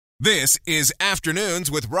This is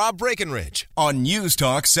Afternoons with Rob Breckenridge on News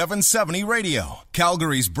Talk 770 Radio,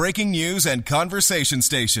 Calgary's breaking news and conversation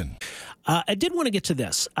station. I did want to get to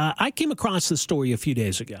this. I came across this story a few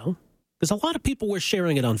days ago because a lot of people were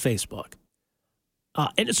sharing it on Facebook.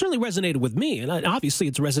 And it certainly resonated with me, and obviously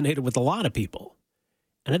it's resonated with a lot of people.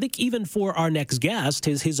 And I think even for our next guest,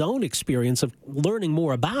 his own experience of learning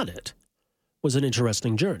more about it was an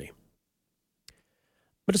interesting journey.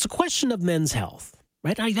 But it's a question of men's health.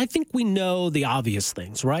 Right, I think we know the obvious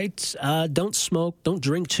things, right? Don't smoke, don't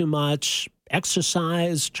drink too much,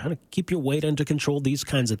 exercise, try to keep your weight under control, these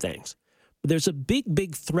kinds of things. But there's a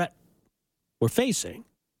big threat we're facing,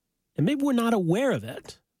 and maybe we're not aware of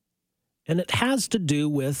it. And it has to do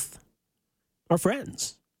with our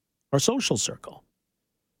friends, our social circle.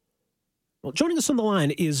 Well, joining us on the line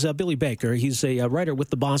is Billy Baker. He's a writer with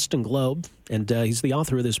the Boston Globe, and he's the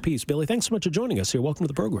author of this piece. Billy, thanks so much for joining us here. Welcome to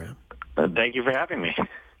the program. Thank you for having me.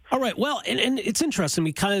 All right. Well, and it's interesting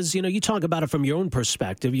because, you know, you talk about it from your own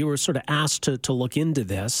perspective. You were sort of asked to look into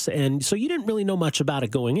this, and so you didn't really know much about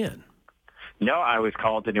it going in. No, I was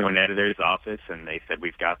called into an editor's office, and they said,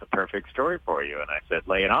 we've got the perfect story for you. And I said,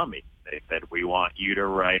 lay it on me. They said, we want you to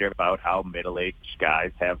write about how middle-aged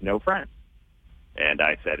guys have no friends. And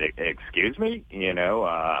I said, excuse me, you know,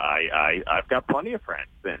 I've got plenty of friends.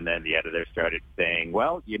 And then the editor started saying,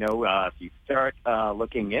 well, you know, if you start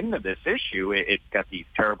looking into this issue, it's got these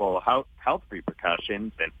terrible health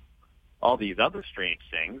repercussions and all these other strange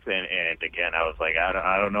things. And again, I was like,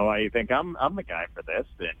 I don't know why you think I'm the guy for this.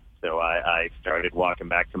 And so I started walking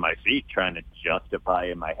back to my seat, trying to justify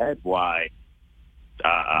in my head why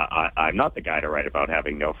I'm not the guy to write about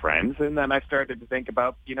having no friends. And then I started to think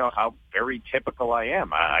about, you know, how very typical I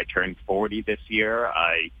am. I turned 40 this year.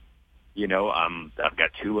 I've got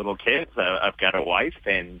two little kids. I've got a wife,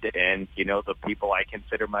 and you know, the people I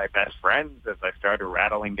consider my best friends, as I started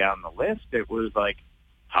rattling down the list, it was like,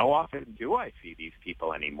 how often do I see these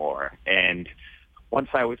people anymore? And once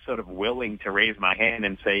I was sort of willing to raise my hand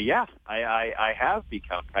and say, yeah, I have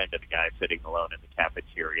become kind of the guy sitting alone in the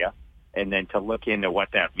cafeteria. And then to look into what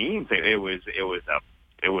that means, it was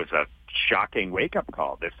a shocking wake up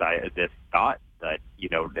call. This thought that, you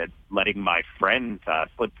know, that letting my friends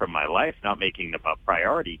slip from my life, not making them a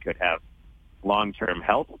priority, could have long term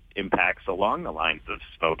health impacts along the lines of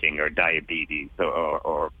smoking or diabetes,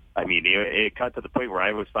 or I mean, it got to the point where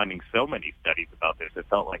I was finding so many studies about this, it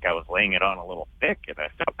felt like I was laying it on a little thick, and I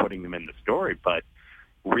stopped putting them in the story. But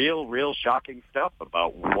real shocking stuff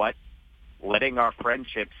about what letting our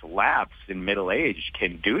friendships lapse in middle age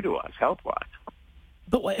can do to us health-wise.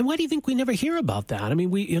 But why do you think we never hear about that? I mean,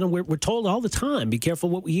 we're told all the time, be careful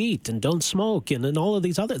what we eat and don't smoke and all of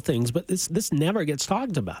these other things, but this never gets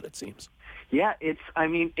talked about, it seems. Yeah,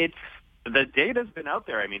 the data's been out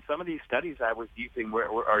there. I mean, some of these studies I was using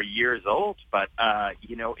are years old, but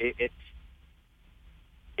you know, it's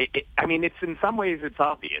in some ways it's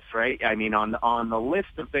obvious, right? I mean, on the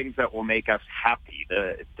list of things that will make us happy,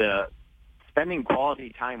 the spending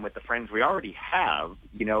quality time with the friends we already have,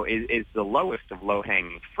 you know, is the lowest of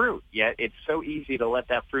low-hanging fruit. Yet it's so easy to let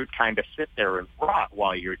that fruit kind of sit there and rot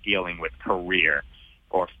while you're dealing with career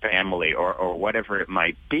or family or whatever it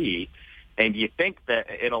might be. And you think that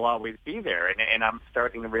it'll always be there. And I'm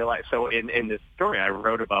starting to realize, so in this story, I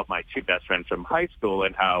wrote about my two best friends from high school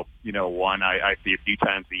and how, you know, one I see a few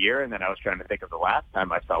times a year, and then I was trying to think of the last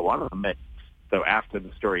time I saw one of them. And so after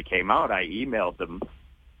the story came out, I emailed them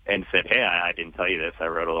and said, hey, I didn't tell you this. I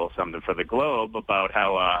wrote a little something for the Globe about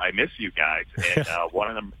how I miss you guys. And one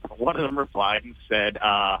of them replied and said,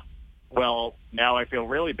 well, now I feel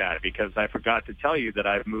really bad because I forgot to tell you that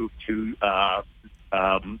I've moved to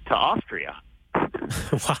Austria.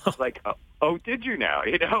 Wow. Like, oh, did you now?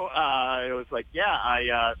 You know, it was like,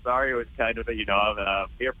 yeah, sorry, it was kind of, you know, I'm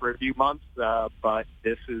here for a few months, but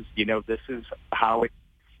this is how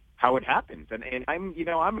it happens. And I'm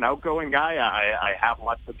an outgoing guy. I have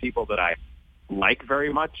lots of people that I like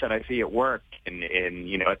very much that I see at work and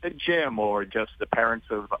you know, at the gym, or just the parents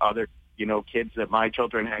of other, you know, kids that my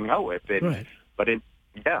children hang out with. And, right. But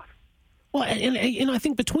yeah. Well, and I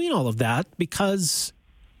think between all of that, because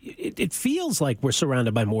it feels like we're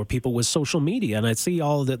surrounded by more people with social media, and I see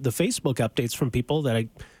all the Facebook updates from people that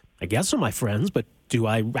I guess are my friends, but do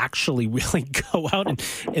I actually really go out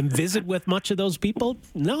and visit with much of those people?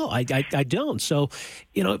 No, I don't. So,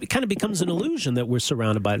 you know, it kind of becomes an illusion that we're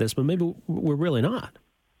surrounded by this, but maybe we're really not.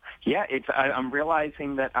 Yeah, I'm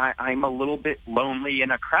realizing that I'm a little bit lonely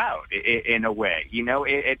in a crowd in a way. You know,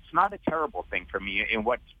 it's not a terrible thing for me. And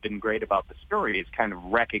what's been great about the story is kind of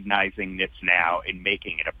recognizing this now and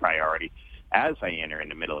making it a priority as I enter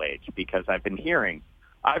into middle age, because I've been hearing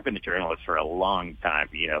I've been a journalist for a long time,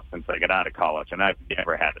 since I got out of college, and I've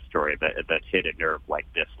never had a story that's hit a nerve like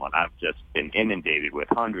this one. I've just been inundated with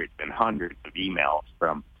hundreds and hundreds of emails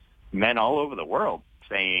from men all over the world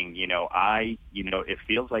saying, it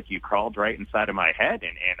feels like you crawled right inside of my head,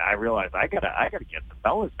 and I realized I gotta get the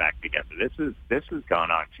fellas back together. This has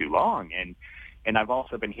gone on too long, and I've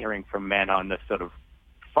also been hearing from men on the sort of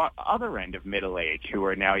other end of middle age who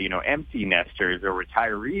are now, empty nesters or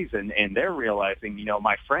retirees, and they're realizing,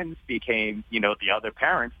 my friends became, the other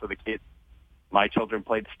parents for the kids my children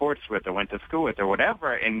played sports with or went to school with or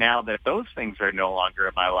whatever, and now that those things are no longer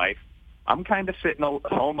in my life, I'm kind of sitting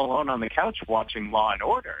home alone on the couch watching Law and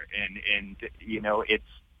Order, and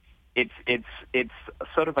it's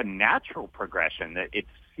sort of a natural progression that it's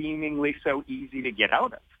seemingly so easy to get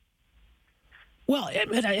out of. Well,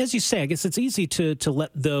 as you say, I guess it's easy to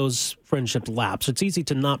let those friendships lapse. It's easy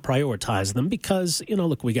to not prioritize them because,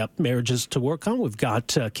 look, we got marriages to work on. We've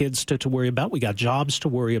got kids to worry about. We got jobs to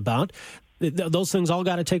worry about. Those things all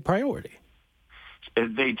got to take priority.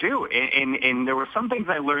 They do. And there were some things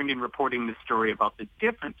I learned in reporting this story about the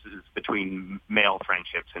differences between male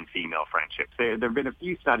friendships and female friendships. There have been a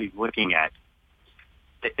few studies looking at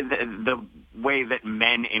the way that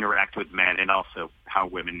men interact with men and also how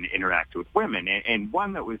women interact with women. And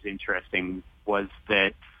one that was interesting was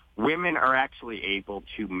that women are actually able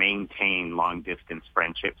to maintain long-distance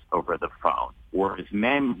friendships over the phone, whereas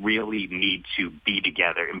men really need to be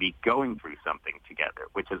together and be going through something together,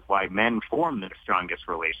 which is why men form their strongest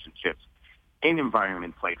relationships in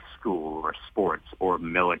environments like school or sports or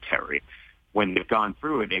military, when they've gone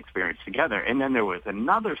through an experience together. And then there was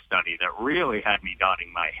another study that really had me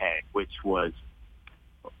nodding my head, which was,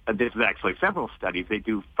 this is actually several studies. They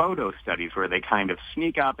do photo studies where they kind of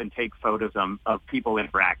sneak up and take photos of people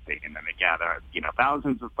interacting, and then they gather,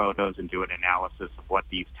 thousands of photos and do an analysis of what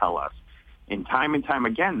these tell us. And time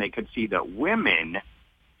again, they could see that women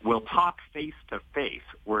will talk face to face,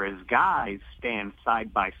 whereas guys stand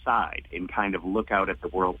side by side and kind of look out at the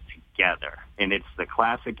world together. And it's the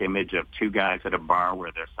classic image of two guys at a bar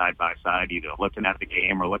where they're side by side, either looking at the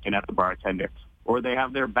game or looking at the bartender, or they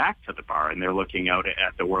have their back to the bar and they're looking out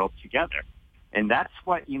at the world together. And that's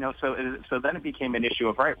what, so then it became an issue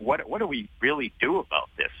of, right, what do we really do about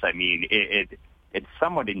this? I mean, it's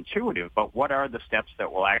somewhat intuitive, but what are the steps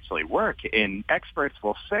that will actually work? And experts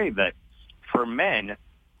will say that for men,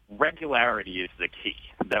 regularity is the key,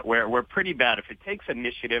 that we're pretty bad. If it takes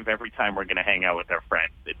initiative every time we're going to hang out with our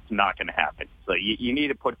friends, it's not going to happen. So you need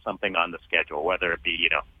to put something on the schedule, whether it be,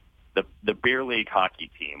 the beer league hockey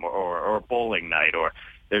team or bowling night, or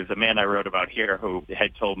there's a man I wrote about here who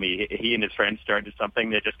had told me he and his friends started something.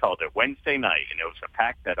 They just called it Wednesday night, and it was a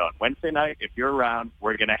pact that on Wednesday night, if you're around,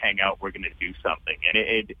 we're going to hang out, we're going to do something.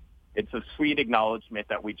 And it's a sweet acknowledgement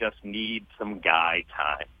that we just need some guy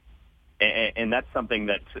time. And that's something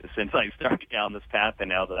that since I started down this path and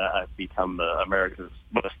now that I've become America's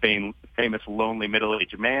most famous lonely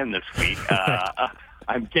middle-aged man this week,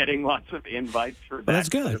 I'm getting lots of invites for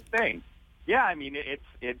that sort of thing. Yeah, I mean,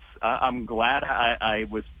 it's. I'm glad I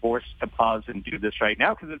was forced to pause and do this right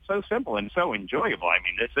now because it's so simple and so enjoyable. I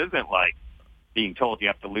mean, this isn't like being told you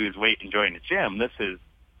have to lose weight and join the gym. This is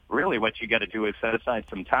really what you got to do is set aside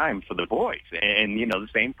some time for the boys. And, the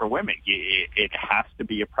same for women. It has to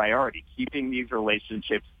be a priority. Keeping these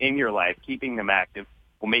relationships in your life, keeping them active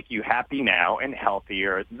will make you happy now and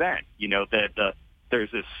healthier then.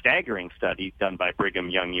 There's this staggering study done by Brigham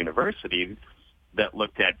Young University that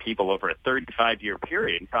looked at people over a 35-year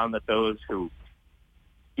period and found that those who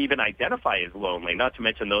even identify as lonely, not to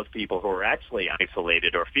mention those people who are actually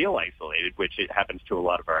isolated or feel isolated, which it happens to a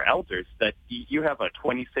lot of our elders, that you have a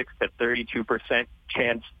 26 to 32%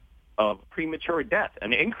 chance of premature death,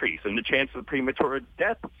 an increase in the chance of premature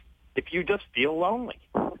death if you just feel lonely.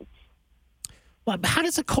 Well, how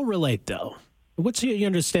does it correlate, though? What's your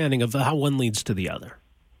understanding of how one leads to the other?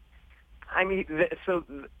 I mean,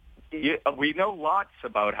 we know lots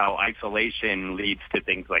about how isolation leads to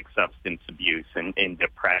things like substance abuse and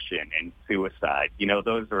depression and suicide.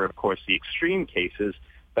 Those are, of course, the extreme cases,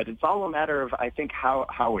 but it's all a matter of, I think,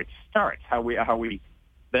 how it starts,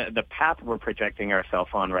 the path we're projecting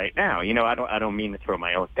ourselves on right now. I don't mean to throw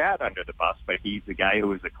my own dad under the bus, but he's the guy who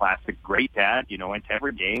was a classic great dad, went to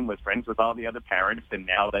every game, was friends with all the other parents, and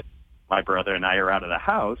now that my brother and I are out of the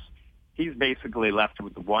house, he's basically left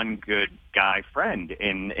with one good guy friend.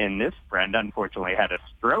 And this friend, unfortunately, had a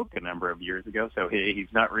stroke a number of years ago, so he's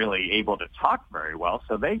not really able to talk very well.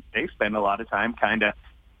 So they spend a lot of time kind of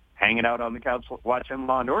hanging out on the couch watching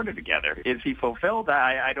Law and Order together. Is he fulfilled?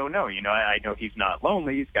 I don't know. I know he's not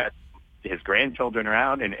lonely. He's got his grandchildren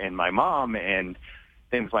around and my mom, and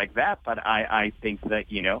things like that. But I think that,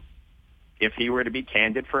 if he were to be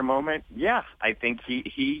candid for a moment, yeah, I think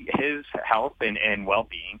his health and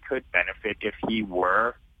well-being could benefit if he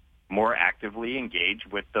were more actively engaged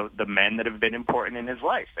with the men that have been important in his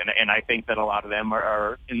life. And I think that a lot of them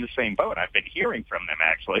are in the same boat. I've been hearing from them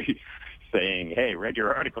actually saying, hey, read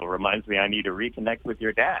your article, reminds me I need to reconnect with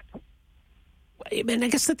your dad. And I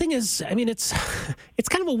guess the thing is, it's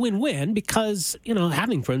kind of a win-win because,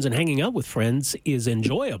 having friends and hanging out with friends is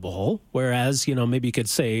enjoyable, whereas, maybe you could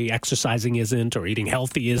say exercising isn't or eating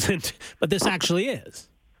healthy isn't, but this actually is.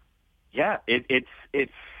 Yeah, it's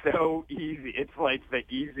so easy. It's like the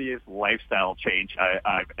easiest lifestyle change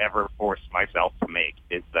I've ever forced myself to make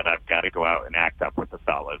is that I've got to go out and act up with the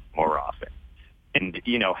fellas more often. And,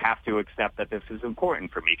 have to accept that this is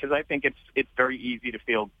important for me because I think it's very easy to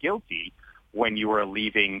feel guilty when you are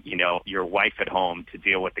leaving, your wife at home to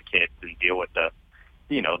deal with the kids and deal with the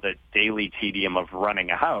daily tedium of running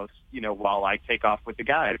a house, while I take off with the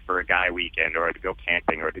guys for a guy weekend or to go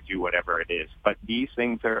camping or to do whatever it is. But these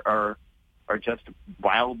things are just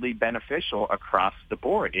wildly beneficial across the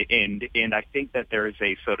board. And I think that there is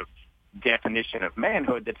a sort of definition of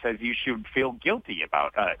manhood that says you should feel guilty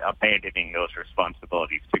about abandoning those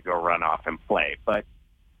responsibilities to go run off and play. But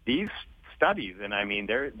these studies, and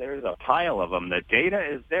there's a pile of them. The data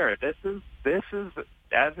is there. This is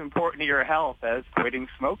as important to your health as quitting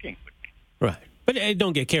smoking would be. Right. But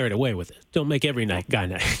don't get carried away with it. Don't make every night guy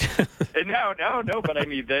night. No. But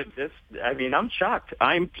I'm shocked.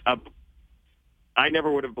 I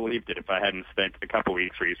never would have believed it if I hadn't spent a couple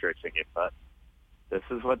weeks researching it. But this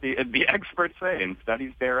is what the experts say, and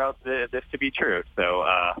studies bear out this to be true. So,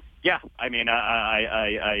 yeah,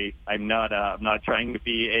 I'm not trying to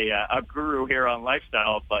be a guru here on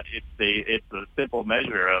lifestyle, but it's a simple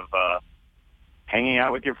measure of hanging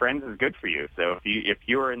out with your friends is good for you. So if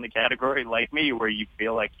you are in the category like me where you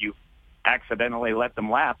feel like you accidentally let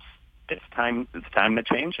them lapse, it's time to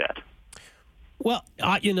change that. Well,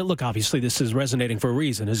 look, obviously this is resonating for a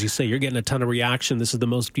reason. As you say, you're getting a ton of reaction. This is the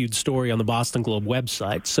most viewed story on the Boston Globe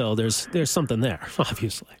website. So there's something there,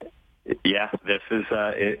 obviously. Yeah, this is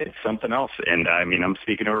it's something else. And, I'm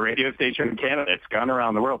speaking to a radio station in Canada. It's gone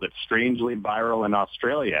around the world. It's strangely viral in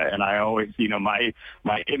Australia. And I always, my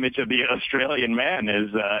image of the Australian man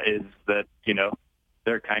is that,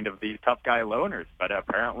 they're kind of these tough guy loners. But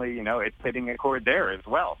apparently, it's hitting a chord there as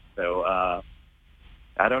well. So,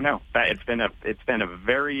 I don't know. It's been a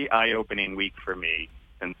very eye-opening week for me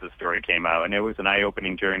since the story came out, and it was an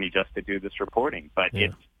eye-opening journey just to do this reporting. But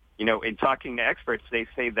it's, in talking to experts, they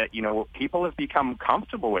say that people have become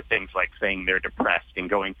comfortable with things like saying they're depressed and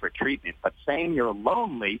going for treatment, but saying you're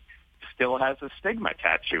lonely still has a stigma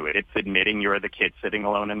attached to it. It's admitting you're the kid sitting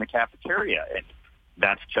alone in the cafeteria, and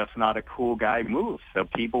that's just not a cool guy move. So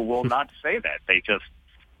people will not say that. They just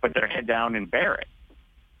put their head down and bear it.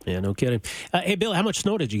 Yeah, no kidding. Hey, Bill, how much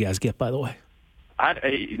snow did you guys get, by the way?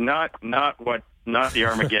 Not the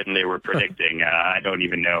Armageddon they were predicting. I don't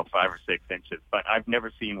even know, 5 or 6 inches. But I've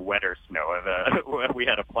never seen wetter snow. We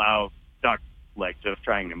had a plow stuck, just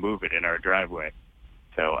trying to move it in our driveway.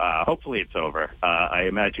 So hopefully it's over. I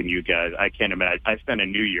imagine you guys. I can't imagine. I spent a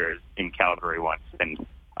New Year's in Calgary once, and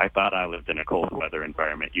I thought I lived in a cold weather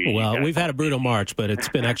environment. We've had a brutal March, but it's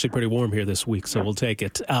been actually pretty warm here this week, so we'll take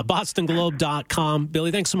it. BostonGlobe.com.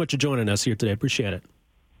 Billy, thanks so much for joining us here today. Appreciate it.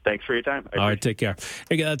 Thanks for your time. All right, take care.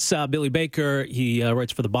 There you go. That's Billy Baker. He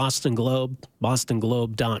writes for the Boston Globe,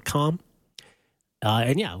 BostonGlobe.com.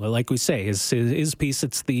 And yeah, well, like we say, his piece,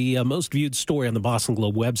 it's the most viewed story on the Boston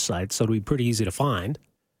Globe website, so it'll be pretty easy to find.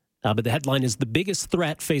 But the headline is, the biggest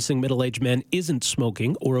threat facing middle-aged men isn't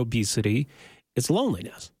smoking or obesity, it's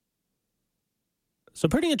loneliness. So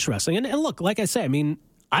pretty interesting. And look, like I say,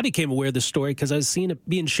 I became aware of this story because I was seeing it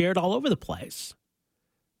being shared all over the place.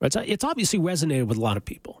 Right? So it's obviously resonated with a lot of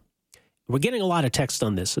people. We're getting a lot of text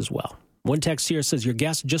on this as well. One text here says, your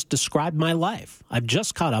guest just described my life. I've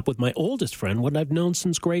just caught up with my oldest friend, one I've known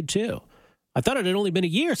since grade 2. I thought it had only been a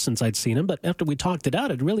year since I'd seen him, but after we talked it out,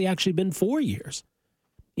 it really actually been 4 years.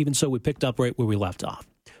 Even so, we picked up right where we left off.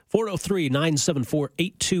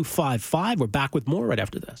 403-974-8255. We're back with more right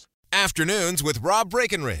after this. Afternoons with Rob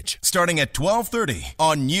Breckenridge, starting at 12:30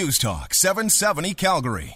 on News Talk 770 Calgary.